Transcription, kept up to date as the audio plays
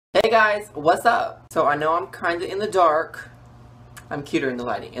guys, what's up? So I know I'm kind of in the dark. I'm cuter in the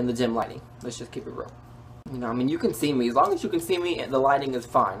lighting, in the dim lighting. Let's just keep it real. You know, I mean, you can see me. As long as you can see me, the lighting is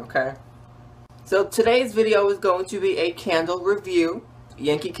fine, okay? So today's video is going to be a candle review.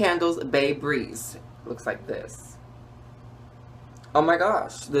 Yankee Candles Bay Breeze. Looks like this. Oh my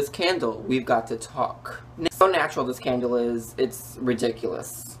gosh, this candle, we've got to talk. So natural this candle is, it's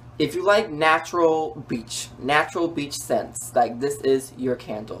ridiculous. If you like natural beach scents, like this is your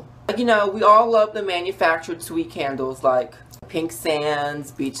candle. Like, you know, we all love the manufactured sweet candles like Pink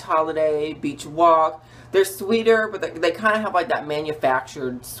Sands, Beach Holiday, Beach Walk. They're sweeter, but they kind of have like that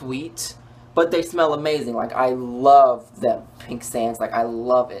manufactured sweet, but they smell amazing. Like, I love them Pink Sands, like I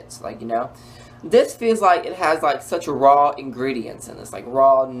love it, like, you know. This feels like it has like such raw ingredients in this, like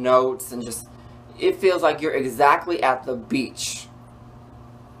raw notes, and just, it feels like you're exactly at the beach.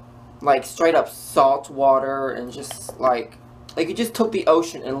 Like straight up salt water, and just like you just took the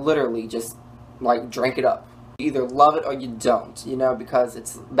ocean and literally just like drank it up. You either love it or you don't, you know, because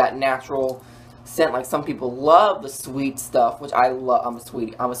it's that natural scent. Like, some people love the sweet stuff, which I love. I'm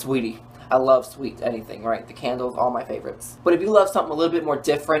a sweetie. I love sweet anything, right? The candles, all my favorites. But if you love something a little bit more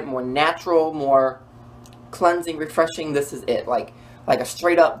different, more natural, more cleansing, refreshing, this is it. Like a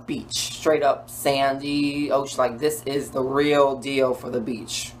straight up beach, straight up sandy ocean. Like, this is the real deal for the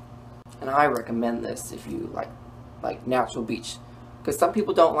beach. And I recommend this if you like natural beach. Because some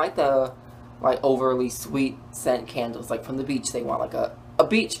people don't like the overly sweet scent candles. Like, from the beach, they want like a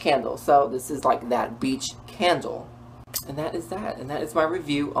beach candle. So this is like that beach candle. And that is that. And that is my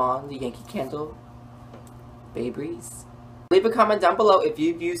review on the Yankee Candle Bay Breeze. Leave a comment down below if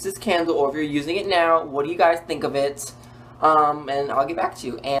you've used this candle or if you're using it now. What do you guys think of it? And I'll get back to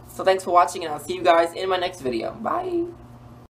you. And so thanks for watching, and I'll see you guys in my next video. Bye!